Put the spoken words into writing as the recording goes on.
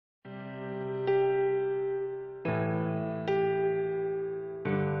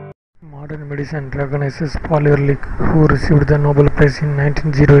Modern medicine recognizes Paul Ehrlich, who received the Nobel Prize in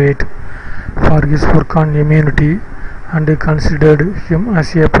 1908 for his work on immunity, and considered him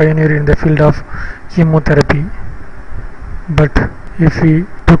as a pioneer in the field of chemotherapy. But if we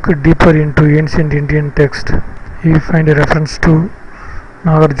look deeper into ancient Indian text, we find a reference to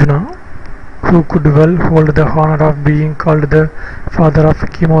Nagarjuna, who could well hold the honor of being called the father of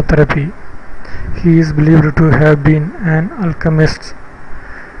chemotherapy. He is believed to have been an alchemist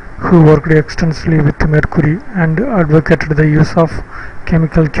who worked extensively with mercury and advocated the use of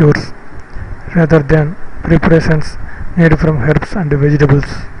chemical cures rather than preparations made from herbs and vegetables.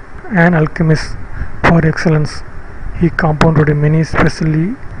 An alchemist par excellence, he compounded many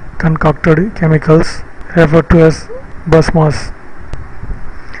specially concocted chemicals referred to as bhasmas.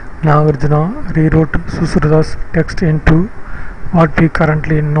 Nagarjuna rewrote Sushruta's text into what we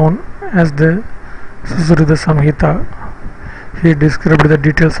currently known as the Sushruta Samhita. He described the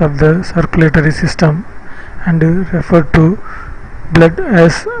details of the circulatory system and referred to blood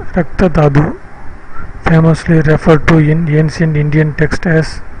as rakta, dhatu, famously referred to in ancient Indian text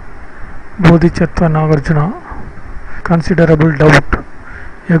as Bodhisattva Nagarjuna. Considerable doubt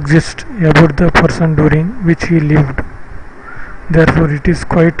exists about the person during which he lived. Therefore, it is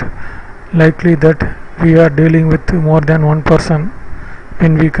quite likely that we are dealing with more than one person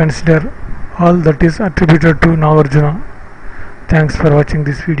when we consider all that is attributed to Nagarjuna. Thanks for watching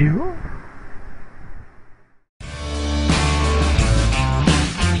this video.